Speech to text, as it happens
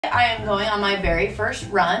I am going on my very first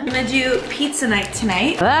run. I'm gonna do pizza night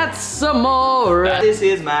tonight. That's some more. This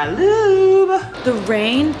is my lube. The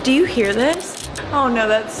rain, do you hear this? Oh no,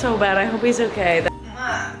 that's so bad. I hope he's okay.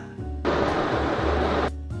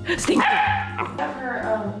 Stink.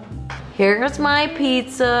 Here's my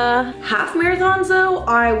pizza. Half marathons though,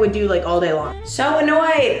 I would do like all day long. So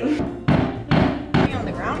annoyed. On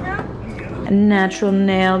the ground now? A natural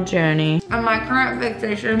nail journey. On my current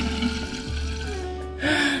fixation.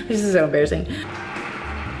 This is so embarrassing.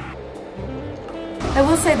 I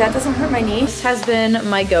will say that doesn't hurt my knee. This has been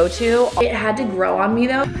my go-to. It had to grow on me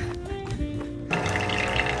though.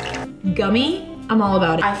 Gummy, I'm all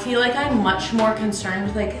about it. I feel like I'm much more concerned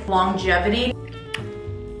with like longevity.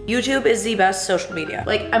 YouTube is the best social media.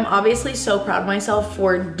 Like, I'm obviously so proud of myself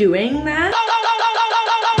for doing that.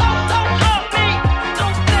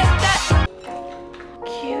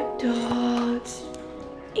 Cute dogs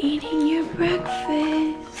eating your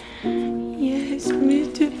breakfast. Yes,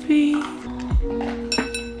 Mr. B.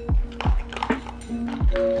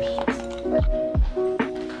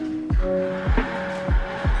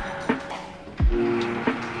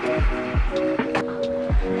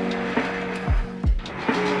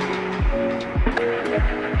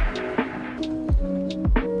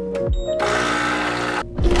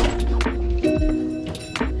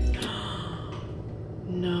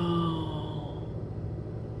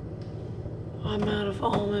 I'm out of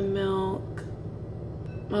almond milk.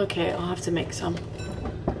 Okay, I'll have to make some.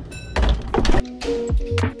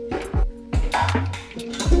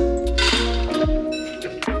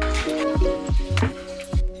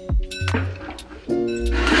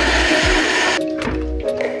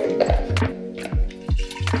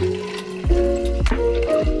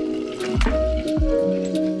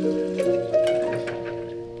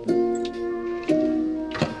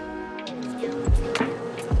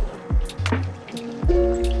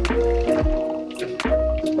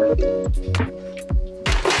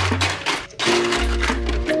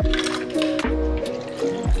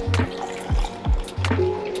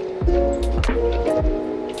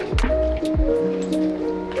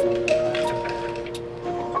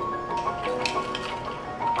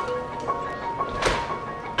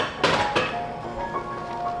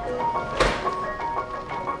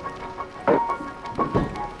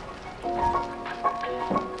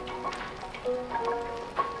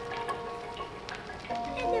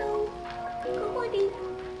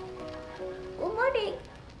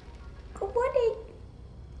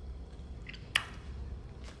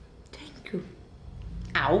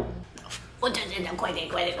 Ow.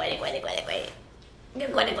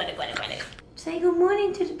 Say good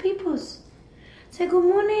morning to the peoples. Say good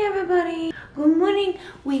morning, everybody. Good morning.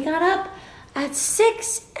 We got up at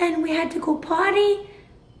 6 and we had to go party.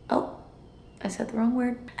 Oh, I said the wrong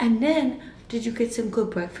word. And then, did you get some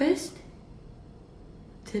good breakfast?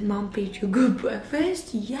 Did mom feed you good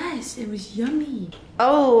breakfast? Yes, it was yummy.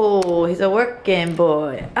 Oh, he's a working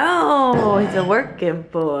boy. Oh, he's a working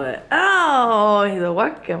boy. Oh, he's a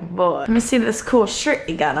working boy. Let me see this cool shirt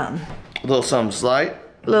you got on. A little something slight.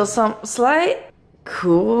 A little something slight.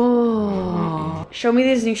 Cool. Show me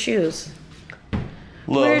these new shoes.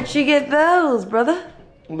 Where'd you get those, brother?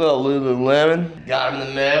 Little Lululemon. Got him in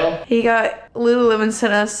the mail. He got, Lululemon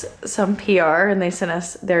sent us some PR and they sent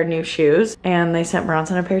us their new shoes. And they sent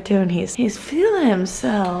Bronson a pair too and he's feeling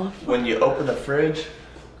himself. When you open the fridge,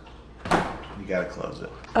 you gotta close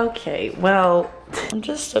it. Okay, well, I'm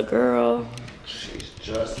just a girl. She's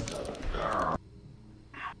just a girl.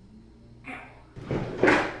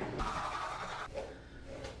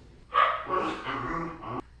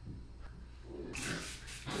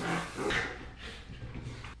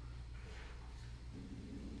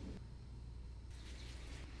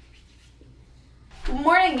 Good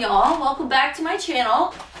morning, y'all. Welcome back to my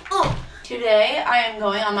channel. Today, I am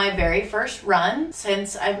going on my very first run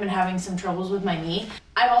since I've been having some troubles with my knee.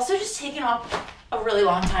 I've also just taken off a really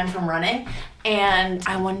long time from running and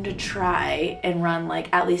I wanted to try and run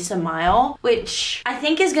like at least a mile, which I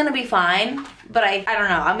think is gonna be fine, but I don't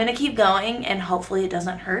know. I'm gonna keep going and hopefully it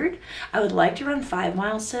doesn't hurt. I would like to run 5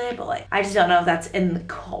 miles today, but like, I just don't know if that's in the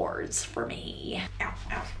cards for me. Ow,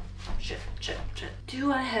 ow. Shit.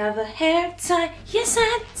 Do I have a hair tie? Yes,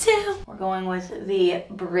 I do. We're going with the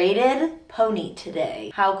braided pony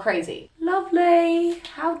today. How crazy. Lovely.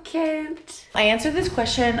 How cute. I answered this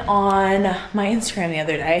question on my Instagram the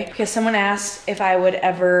other day because someone asked if I would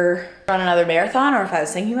ever run another marathon or if I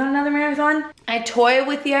was thinking about another marathon. I toy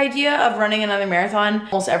with the idea of running another marathon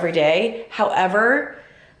almost every day. However,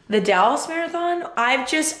 the Dallas Marathon,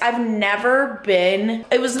 I've never been,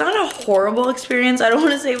 it was not a horrible experience. I don't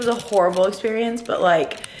want to say it was a horrible experience, but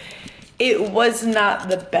like, it was not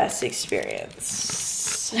the best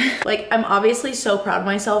experience. Like, I'm obviously so proud of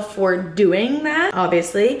myself for doing that,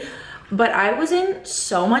 obviously, but I was in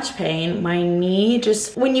so much pain. My knee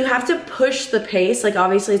just, when you have to push the pace, like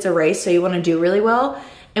obviously it's a race, so you wanna do really well.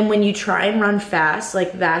 And when you try and run fast,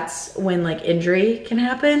 like that's when like injury can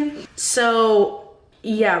happen. So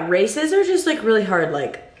yeah, races are just like really hard.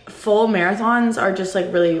 Like full marathons are just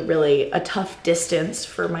like really, really a tough distance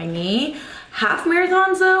for my knee. Half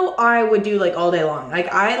marathons though, I would do like all day long. Like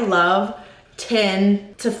I love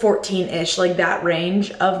 10 to 14-ish, like that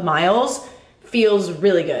range of miles feels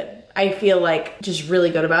really good. I feel like just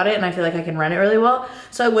really good about it, and I feel like I can run it really well.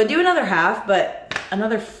 So I would do another half, but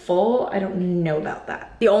another full, I don't know about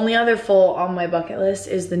that. The only other full on my bucket list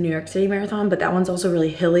is the New York City Marathon, but that one's also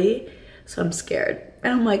really hilly, so I'm scared.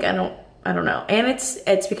 And I'm like, I don't know. And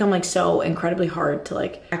it's become like so incredibly hard to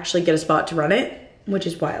like actually get a spot to run it, which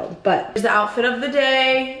is wild. But here's the outfit of the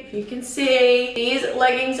day, if you can see. These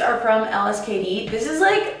leggings are from LSKD. This is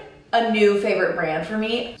like a new favorite brand for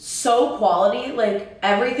me. So quality, like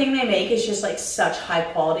everything they make is just like such high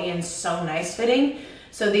quality and so nice fitting.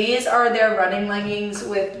 So these are their running leggings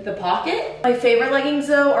with the pocket. My favorite leggings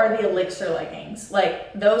though are the Elixir leggings.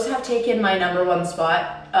 Like those have taken my #1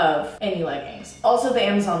 spot of any leggings. Also the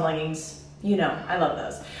Amazon leggings, you know, I love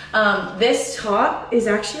those. This top is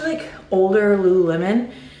actually like older Lululemon.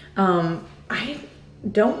 I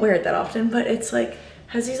don't wear it that often, but it's like,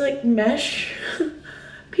 has these like mesh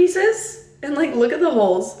pieces, and like look at the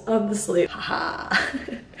holes of the sleeve. Haha.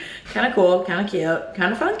 Kind of cool, kind of cute,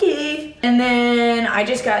 kind of funky. And then I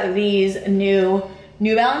just got these New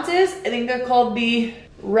Balances. I think they're called the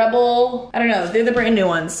Rebel, I don't know, they're the brand new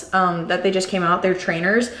ones that they just came out. They're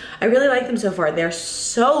trainers. I really like them so far. They're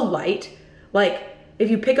so light. Like if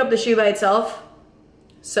you pick up the shoe by itself,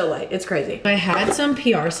 so light, it's crazy. I had some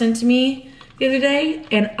PR sent to me the other day,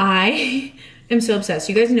 and I I'm so obsessed.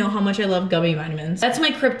 You guys know how much I love gummy vitamins. That's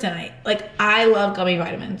my kryptonite. Like, I love gummy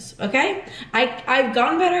vitamins, okay? I've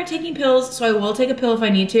gotten better at taking pills, so I will take a pill if I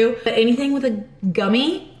need to. But anything with a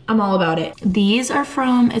gummy, I'm all about it. These are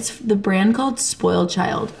from, it's the brand called Spoiled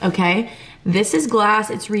Child, okay? This is glass,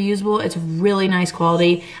 it's reusable, it's really nice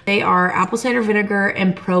quality. They are apple cider vinegar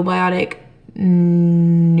and probiotic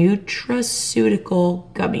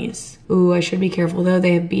nutraceutical gummies. Ooh, I should be careful though.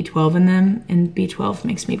 They have B12 in them, and B12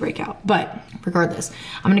 makes me break out. But regardless,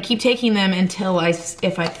 I'm gonna keep taking them until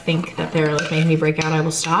if I think that they're like making me break out, I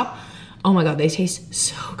will stop. Oh my God, they taste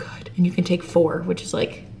so good. And you can take 4, which is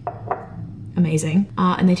like amazing.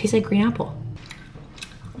 And they taste like green apple.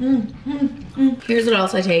 Here's what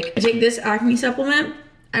else I take. I take this acne supplement.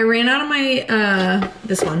 I ran out of my,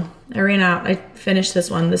 this one. I finished this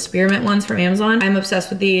one, the spearmint ones from Amazon. I'm obsessed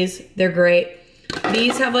with these. They're great.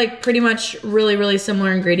 These have like pretty much really, really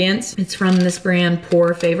similar ingredients. It's from this brand,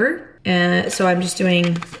 Pore Favor. So I'm just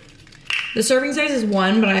doing, the serving size is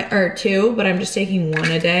 1, or 2, but I'm just taking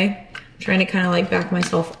 1 a day. I'm trying to kind of like back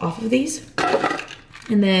myself off of these.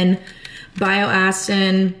 And then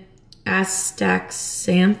Bioastin,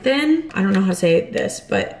 astaxanthin. I don't know how to say this,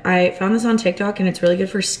 but I found this on TikTok and it's really good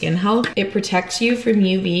for skin health. It protects you from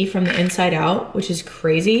UV from the inside out, which is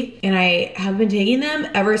crazy. And I have been taking them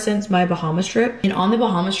ever since my Bahamas trip. And on the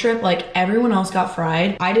Bahamas trip, like everyone else got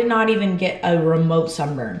fried. I did not even get a remote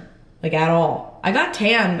sunburn, like at all. I got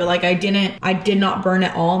tan, but like I did not burn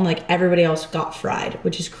at all. And like everybody else got fried,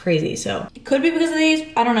 which is crazy. So it could be because of these,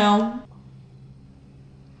 I don't know.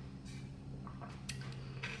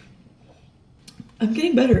 I'm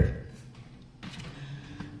getting better.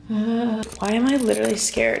 Why am I literally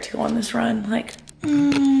scared to go on this run? Like,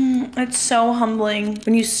 it's so humbling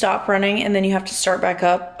when you stop running and then you have to start back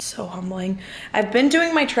up. So humbling. I've been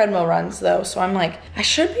doing my treadmill runs though, so I'm like, I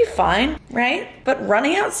should be fine, right? But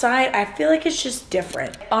running outside, I feel like it's just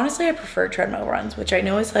different. Honestly, I prefer treadmill runs, which I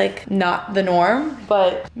know is like not the norm,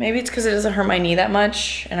 but maybe it's because it doesn't hurt my knee that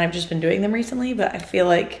much and I've just been doing them recently, but I feel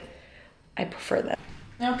like I prefer them.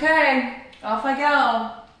 Okay. Off I go.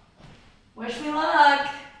 Wish me luck.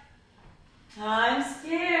 I'm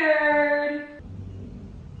scared.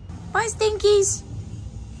 Bye, Stinkies.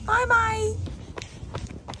 Bye-bye.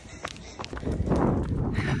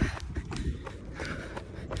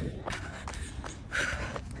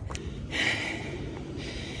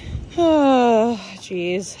 Oh,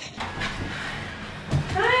 jeez.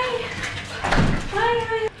 Hi.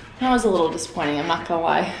 Hi. That was a little disappointing, I'm not gonna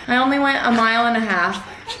lie. I only went 1.5 miles.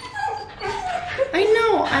 I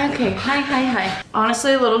know, okay, hi.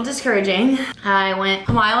 Honestly, a little discouraging. I went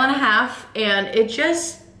 1.5 miles and it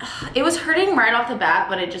just, it was hurting right off the bat,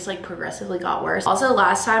 but it just like progressively got worse. Also,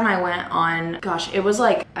 last time I went on, gosh, it was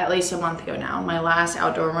like at least a month ago now, my last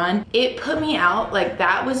outdoor run. It put me out, like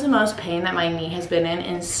that was the most pain that my knee has been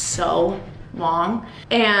in so long.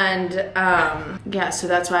 And yeah, so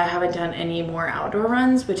that's why I haven't done any more outdoor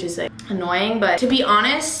runs, which is like annoying. But to be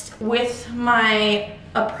honest, with my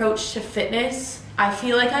approach to fitness, I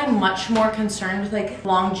feel like I'm much more concerned with like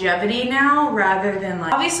longevity now rather than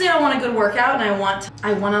like, obviously I want a good workout and I want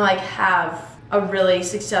to like have a really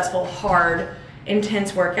successful, hard,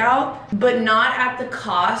 intense workout, but not at the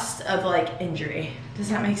cost of like injury. Does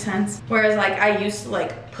that make sense? Whereas like I used to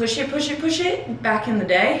like push it back in the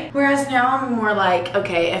day. Whereas now I'm more like,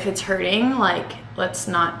 okay, if it's hurting, like let's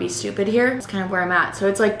not be stupid here. It's kind of where I'm at. So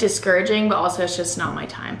it's like discouraging, but also it's just not my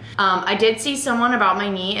time. I did see someone about my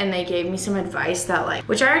knee and they gave me some advice that like,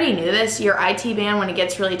 which I already knew this, your IT band, when it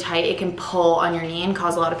gets really tight, it can pull on your knee and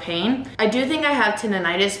cause a lot of pain. I do think I have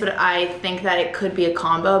tendinitis, but I think that it could be a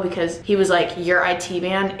combo because he was like, your IT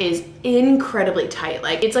band is incredibly tight.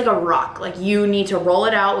 Like it's like a rock. Like you need to roll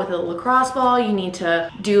it out with a lacrosse ball. You need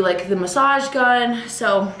to do like the massage gun.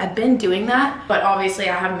 So I've been doing that, but obviously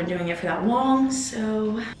I haven't been doing it for that long.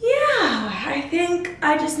 So yeah, I think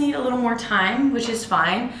I just need a little more time, which is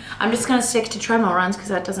fine. I'm just gonna stick to treadmill runs because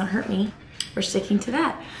that doesn't hurt me. We're sticking to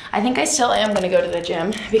that. I think I still am gonna go to the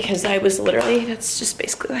gym because I was literally, that's just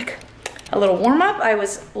basically like a little warm up. I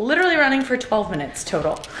was literally running for 12 minutes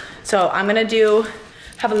total. So I'm gonna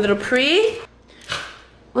have a little pre.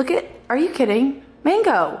 Look at, are you kidding?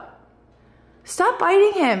 Mango, stop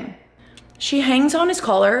biting him. She hangs on his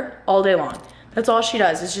collar all day long. That's all she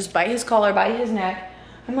does is just bite his collar, bite his neck.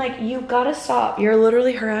 I'm like, you gotta stop. You're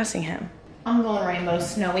literally harassing him. I'm going rainbow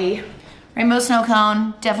snowy. Rainbow snow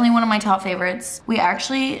cone, definitely one of my top favorites. We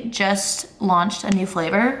actually just launched a new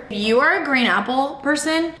flavor. If you are a green apple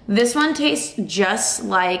person, this one tastes just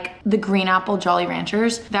like the green apple Jolly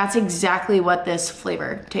Ranchers. That's exactly what this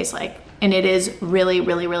flavor tastes like. And it is really,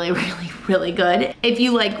 really, really, really, really good if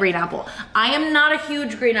you like green apple. I am not a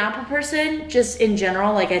huge green apple person, just in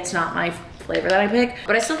general, like it's not my flavor that I pick,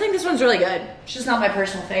 but I still think this one's really good. It's just not my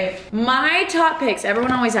personal fave. My top picks,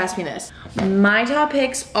 everyone always asks me this. My top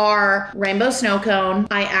picks are rainbow snow cone.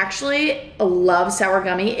 I actually love sour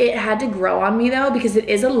gummy. It had to grow on me though, because it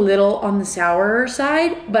is a little on the sour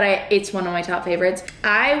side, but it's one of my top favorites.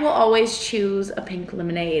 I will always choose a pink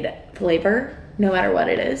lemonade flavor, no matter what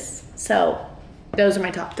it is. So those are my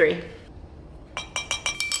top three.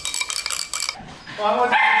 Well, I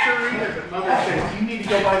wasn't sure either, but Mother said, you need to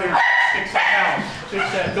go by there and fix that house, fix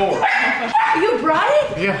that door. You brought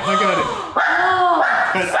it? Yeah, I got it.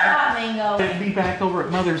 Oh, But stop, Mango. I'll be back over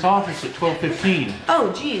at Mother's office at 12:15.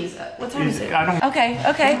 Oh, geez. What time is it? I don't... Okay.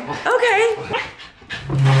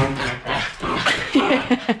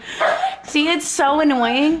 See, it's so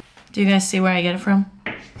annoying. Do you guys see where I get it from?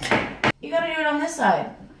 You gotta do it on this side.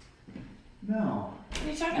 No. What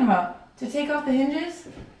are you talking about? To take off the hinges?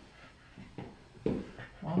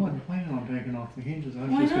 Well, I wasn't planning on taking off the hinges. I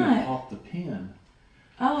was Why just going not? to pop the pin.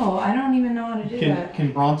 Oh, I don't even know how to do that.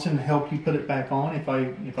 Can Bronson help you put it back on if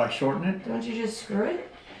I shorten it? Don't you just screw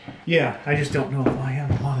it? Yeah, I just don't know if I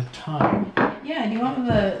have a lot of time. Yeah, do you want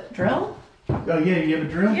the drill? Oh yeah, you have a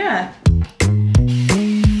drill? Yeah.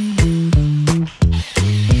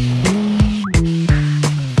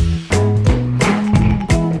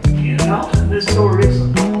 Yeah, this door is a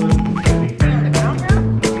little heavy.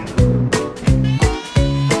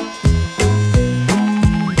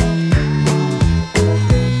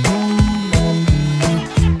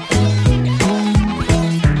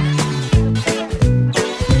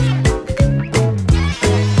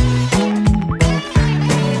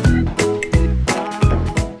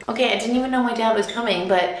 Okay, I didn't even know my dad was coming,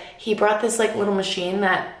 but he brought this like little machine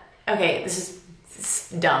that, okay, this is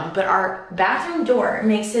dumb, but our bathroom door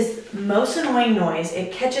makes this most annoying noise.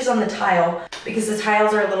 It catches on the tile because the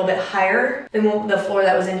tiles are a little bit higher than the floor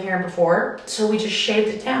that was in here before. So we just shaved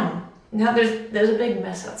it down. Now there's a big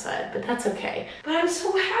mess outside, but that's okay. But I'm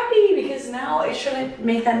so happy because now it shouldn't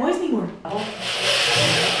make that noise anymore.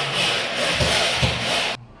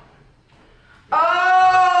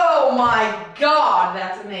 Oh my God,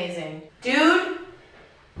 that's amazing. Dude,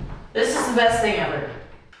 this is the best thing ever.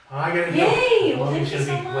 I gotta go. Yay! Well, Mommy's thank you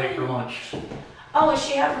gonna so be late for much. lunch. Oh, is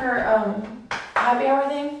she having her happy hour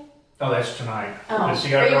thing? Oh, that's tonight. Oh, But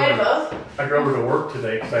see, are you ready both? I drove her to work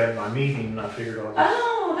today because I had my meeting and I figured I'll just...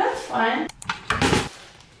 Oh, that's fun.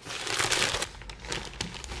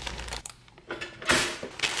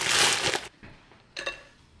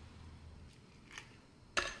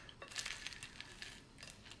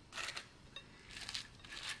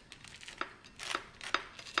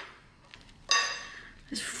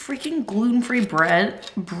 This freaking gluten-free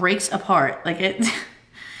bread breaks apart. Like it.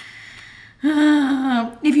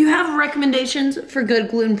 If you have recommendations for good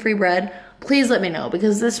gluten-free bread, please let me know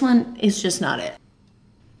because this one is just not it.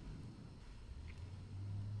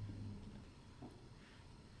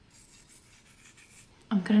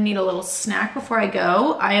 I'm gonna need a little snack before I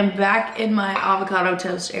go. I am back in my avocado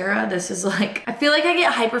toast era. This is like, I feel like I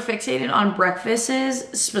get hyper fixated on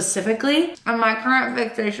breakfasts specifically. And my current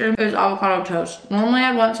fixation is avocado toast. Normally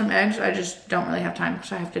I'd want some eggs. I just don't really have time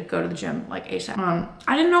because I have to go to the gym like ASAP.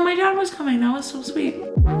 I didn't know my dad was coming. That was so sweet.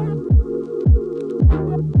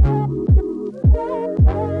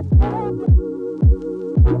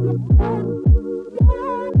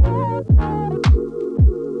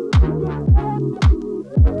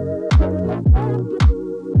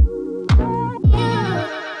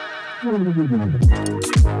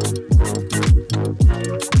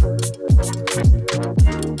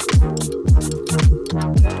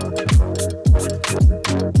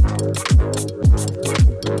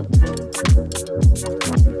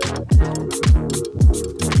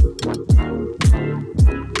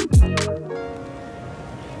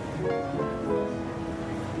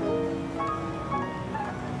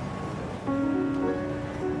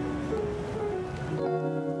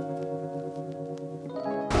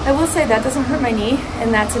 I will say that doesn't hurt my knee,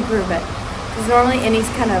 and that's improvement. Because normally any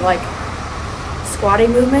kind of like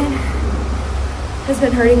squatting movement has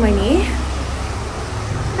been hurting my knee.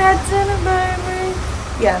 That's an improvement.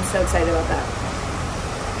 Yeah, I'm so excited about that.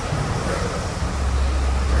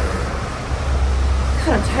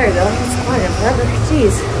 God, I'm tired though. I haven't squatted in forever.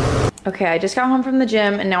 Jeez. Okay, I just got home from the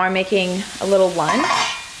gym and now I'm making a little lunch.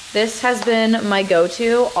 This has been my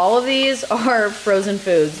go-to. All of these are frozen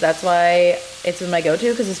foods. That's why it's been my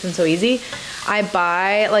go-to because it's been so easy. I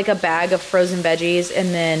buy like a bag of frozen veggies and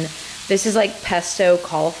then this is like pesto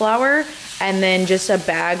cauliflower and then just a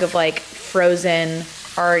bag of like frozen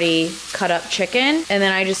already cut up chicken. And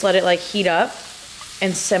then I just let it like heat up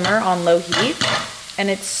and simmer on low heat. And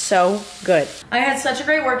it's so good. I had such a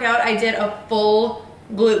great workout. I did a full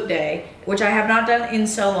glute day, which I have not done in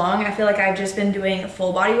so long. I feel like I've just been doing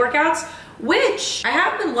full body workouts, which I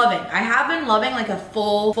have been loving. I have been loving like a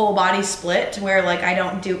full body split to where like I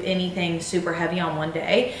don't do anything super heavy on one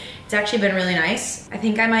day. It's actually been really nice. I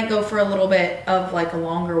think I might go for a little bit of like a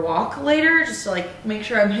longer walk later just to like make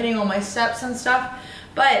sure I'm hitting all my steps and stuff.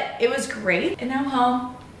 But it was great. And now I'm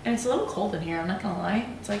home and it's a little cold in here, I'm not gonna lie.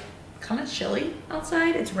 It's like kind of chilly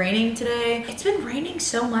outside. It's raining today. It's been raining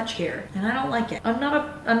so much here and I don't like it. I'm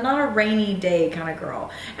not a rainy day kind of girl.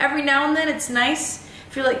 Every now and then it's nice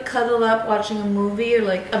if you're like cuddled up watching a movie or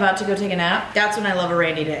like about to go take a nap. That's when I love a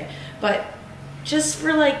rainy day. But just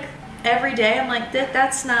for like every day, I'm like,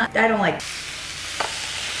 that's not, I don't like.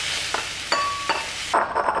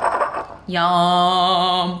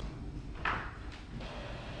 Yum.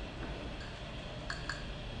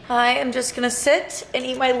 I am just gonna sit and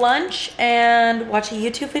eat my lunch and watch a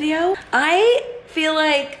YouTube video. I feel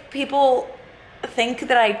like people think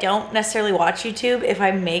that I don't necessarily watch YouTube if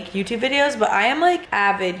I make YouTube videos, but I am like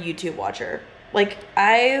avid YouTube watcher. Like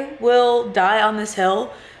I will die on this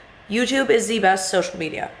hill. YouTube is the best social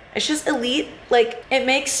media. It's just elite. Like it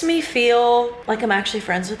makes me feel like I'm actually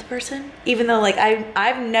friends with the person, even though like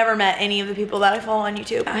I've never met any of the people that I follow on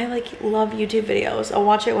YouTube. I like love YouTube videos. I'll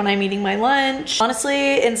watch it when I'm eating my lunch.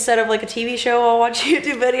 Honestly, instead of like a TV show, I'll watch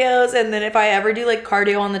YouTube videos. And then if I ever do like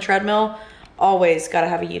cardio on the treadmill, always gotta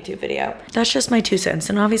have a YouTube video. That's just my 2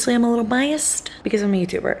 cents. And obviously I'm a little biased because I'm a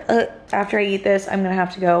YouTuber. After I eat this, I'm gonna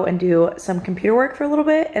have to go and do some computer work for a little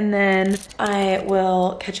bit and then I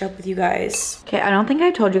will catch up with you guys. Okay, I don't think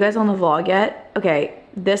I told you guys on the vlog yet. Okay,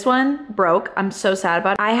 this one broke. I'm so sad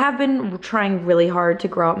about it. I have been trying really hard to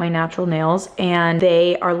grow out my natural nails and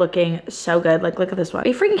they are looking so good. Like, look at this one. Are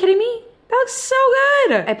you freaking kidding me? That looks so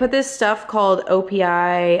good. I put this stuff called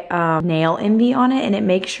OPI Nail Envy on it and it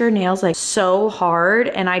makes your nails like so hard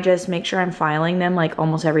and I just make sure I'm filing them like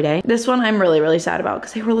almost every day. This one I'm really, really sad about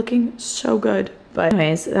because they were looking so good. But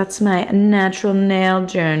anyways, that's my natural nail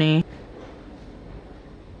journey.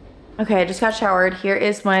 Okay, I just got showered. Here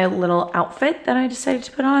is my little outfit that I decided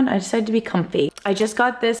to put on. I decided to be comfy. I just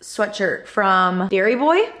got this sweatshirt from Dairy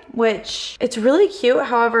Boy, which it's really cute.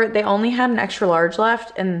 However, they only had an extra large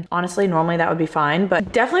left and honestly, normally that would be fine,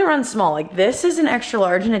 but definitely runs small. Like this is an extra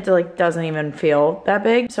large and it like doesn't even feel that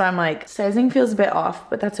big. So I'm like, sizing feels a bit off,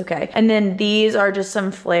 but that's okay. And then these are just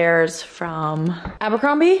some flares from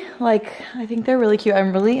Abercrombie. Like, I think they're really cute.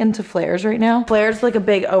 I'm really into flares right now. Flares like a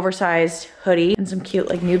big oversized hoodie and some cute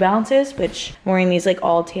like New Balances, which I'm wearing these like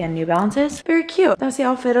all tan New Balances. Very cute. That's the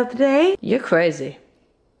outfit of the day. You're crazy.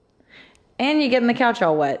 And you're getting the couch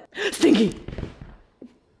all wet. Stinky.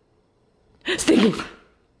 Stinky.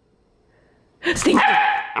 Stinky.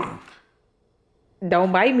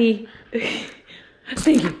 Don't bite me.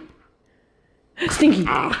 Stinky. Stinky.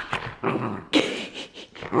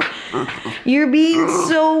 You're being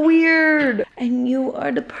so weird. And you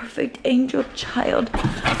are the perfect angel child.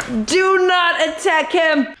 Do not attack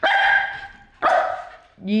him.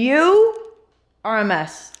 You are a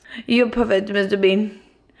mess. You're perfect, Mr. Bean.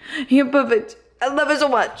 You're perfect. I love you so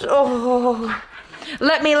much. Oh,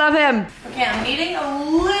 let me love him. Okay, I'm needing a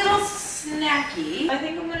little snacky. I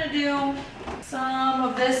think I'm gonna do some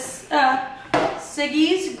of this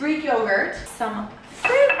Siggy's Greek yogurt, some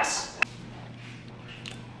fruit.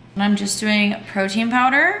 And I'm just doing protein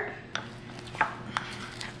powder.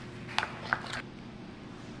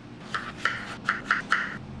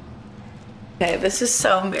 Okay, this is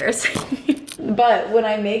so embarrassing. But when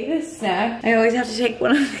I make this snack, I always have to take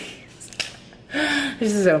one of these.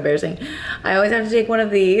 This is so embarrassing. I always have to take one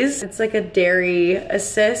of these. It's like a dairy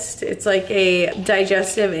assist. It's like a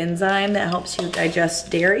digestive enzyme that helps you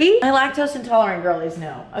digest dairy. My lactose intolerant girlies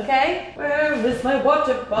know, okay? Where is my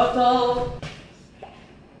water bottle?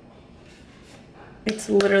 It's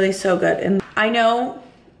literally so good. And I know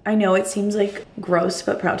it seems like gross,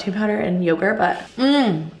 but protein powder and yogurt, but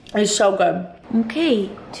it's so good. Okay,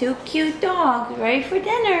 2 cute dogs ready for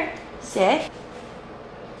dinner. Sit.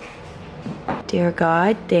 Dear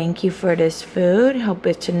God, thank you for this food. Help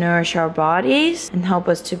it to nourish our bodies and help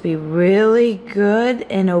us to be really good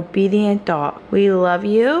and obedient dogs. We love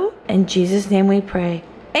you. In Jesus' name we pray.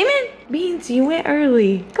 Amen. Beans, you went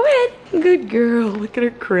early. Go ahead. Good girl. Look at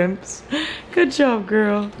her crimps. Good job,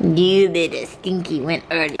 girl. You little stinky went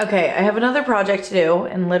early. Okay, I have another project to do,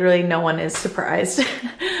 and literally no one is surprised.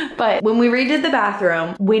 But when we redid the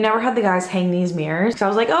bathroom, we never had the guys hang these mirrors. So I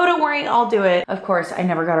was like, oh, don't worry, I'll do it. Of course, I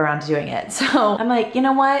never got around to doing it. So I'm like, you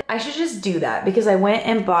know what? I should just do that because I went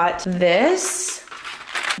and bought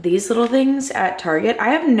these little things at Target. I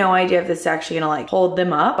have no idea if this is actually gonna like hold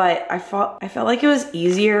them up, but I felt like it was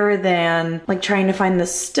easier than like trying to find the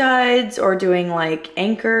studs or doing like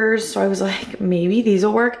anchors. So I was like, maybe these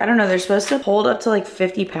will work. I don't know. They're supposed to hold up to like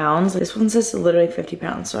 50 pounds. This one says literally 50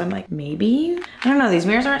 pounds. So I'm like, maybe? I don't know. These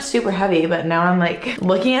mirrors aren't super heavy, but now I'm like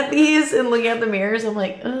looking at these and looking at the mirrors. I'm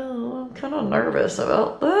like, oh, I'm kind of nervous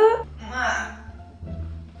about that.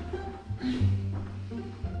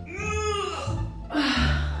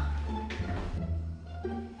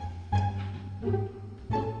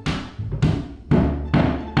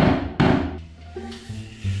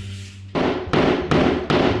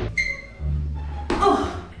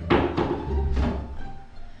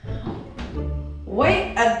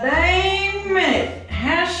 Wait a dang minute.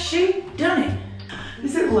 Has she done it?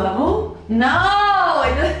 Is it level? No,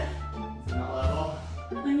 It's not level.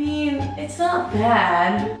 I mean, it's not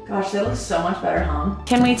bad. Gosh, that looks so much better, huh?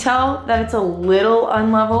 Can we tell that it's a little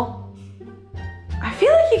unlevel? I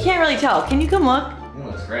feel like you can't really tell. Can you come look? It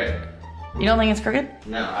looks great. You don't think it's crooked?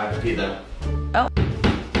 No, I have to pee though. Oh.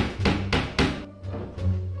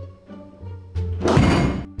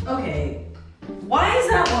 Okay. Why is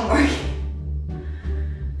that one working?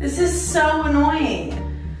 This is so annoying.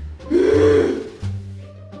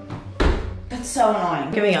 That's so annoying.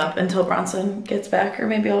 I'm giving up until Bronson gets back, or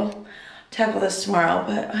maybe I'll tackle this tomorrow,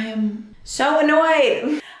 but I am so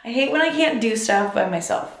annoyed. I hate when I can't do stuff by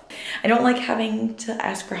myself. I don't like having to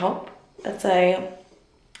ask for help. It's a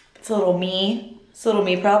little me. It's a little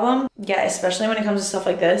me problem. Yeah, especially when it comes to stuff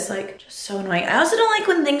like this, like just so annoying. I also don't like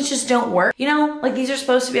when things just don't work. You know, like these are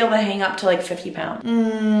supposed to be able to hang up to like 50 pounds.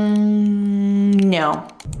 No.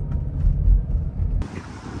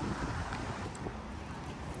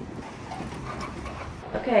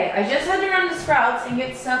 Okay, I just had to run to Sprouts and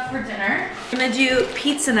get stuff for dinner. I'm gonna do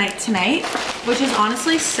pizza night tonight, which is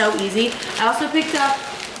honestly so easy. I also picked up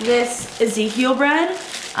this Ezekiel bread.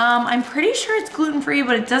 I'm pretty sure it's gluten-free,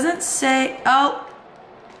 but it doesn't say, oh,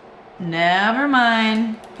 never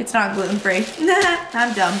mind. It's not gluten-free.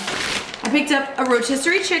 I'm dumb. I picked up a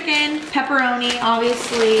rotisserie chicken, pepperoni,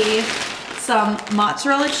 obviously, some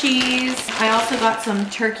mozzarella cheese. I also got some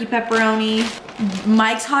turkey pepperoni,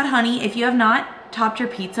 Mike's Hot Honey. If you have not topped your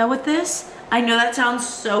pizza with this, I know that sounds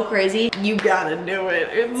so crazy. You gotta do it.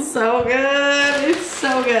 It's so good. It's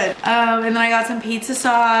so good. And then I got some pizza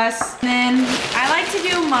sauce. And then I like to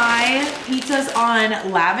do my pizzas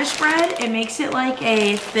on lavish bread. It makes it like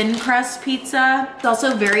a thin crust pizza. It's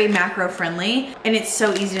also very macro friendly and it's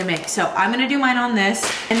so easy to make. So I'm gonna do mine on this.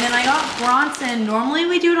 And then I got Bronson. Normally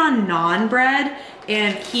we do it on naan bread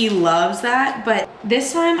and he loves that, but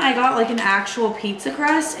this time I got like an actual pizza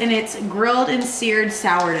crust and it's grilled and seared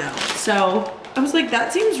sourdough. So I was like,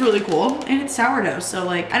 that seems really cool, and it's sourdough, so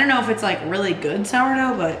like I don't know if it's like really good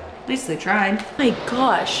sourdough, but least they tried. Oh my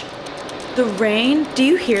gosh, the rain, do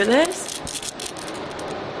you hear this?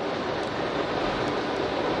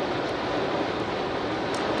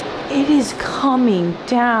 It is coming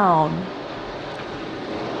down.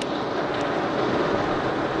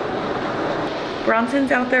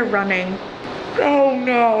 Bronson's out there running. Oh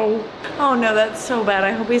no. Oh no, that's so bad.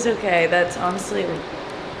 I hope he's okay. That's honestly,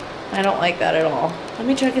 I don't like that at all. Let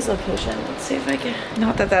me check his location. Let's see if I can,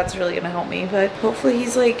 not that that's really gonna help me, but hopefully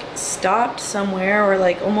he's like stopped somewhere or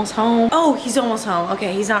like almost home. Oh, he's almost home.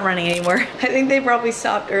 Okay, he's not running anymore. I think they probably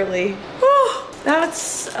stopped early. Whew, that's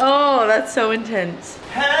so intense.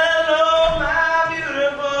 Hello, my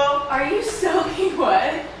beautiful. Are you soaking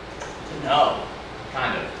wet? No,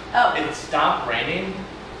 kind of. Oh. It stopped raining,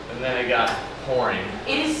 and then it got pouring.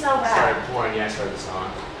 It is so It bad. started pouring. Yeah, I started the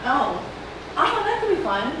song. Oh. Oh, that could be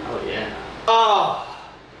fun. Oh yeah. Oh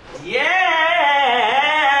yeah.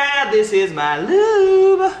 This is my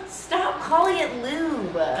lube. Stop calling it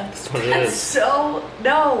lube. That's what it That's is. so,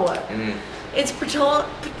 no. It's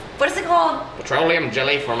what is it called? Petroleum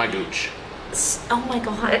jelly for my gooch. Oh my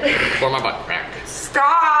god. For my butt crack.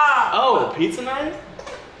 Stop! Oh, pizza night?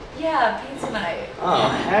 Yeah, pizza night. Oh,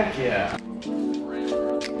 heck yeah.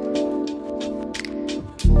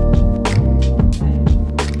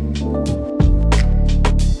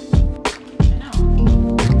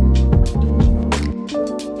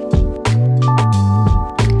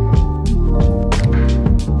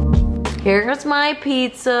 Here's my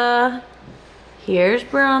pizza. Here's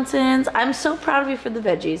Bronson's. I'm so proud of you for the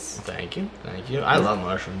veggies. Thank you, thank you. I love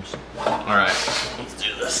mushrooms. All right, let's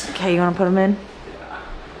do this. Okay, you wanna put them in?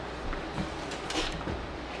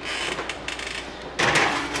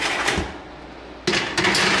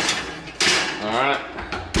 All right.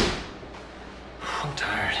 I'm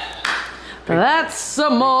tired. That's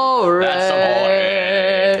some more. That's some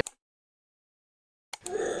more.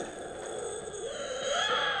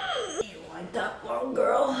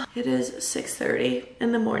 Girl. It is 6:30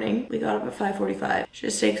 in the morning. We got up at 5:45. It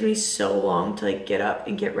just takes me so long to like get up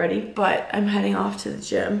and get ready, but I'm heading off to the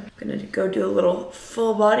gym. I'm gonna go do a little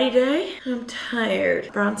full body day. I'm tired.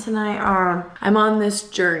 Bronson and I'm on this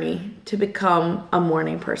journey to become a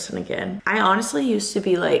morning person again. I honestly used to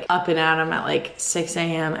be like up and at 'em at like 6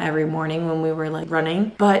 a.m. every morning when we were like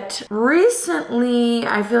running, but recently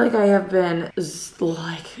I feel like I have been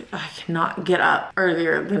like, I cannot get up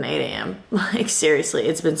earlier than 8 a.m. Like seriously,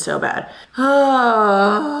 it's been so bad.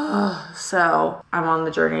 So I'm on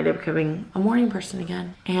the journey to becoming a morning person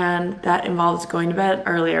again. And that involves going to bed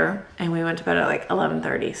earlier, and we went to bed at like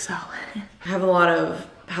 11:30. So I have a lot of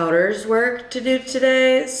powders work to do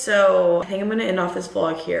today. So I think I'm gonna end off this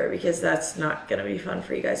vlog here because that's not gonna be fun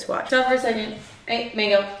for you guys to watch. Stop for a second. Hey,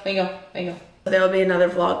 mango. There will be another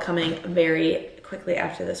vlog coming very quickly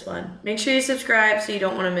after this one. Make sure you subscribe so you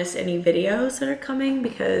don't want to miss any videos that are coming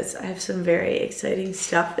because I have some very exciting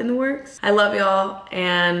stuff in the works. I love y'all,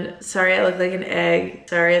 and sorry I look like an egg.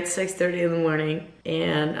 Sorry it's 6:30 in the morning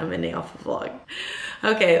and I'm ending off the vlog.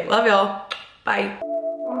 Okay, love y'all. Bye.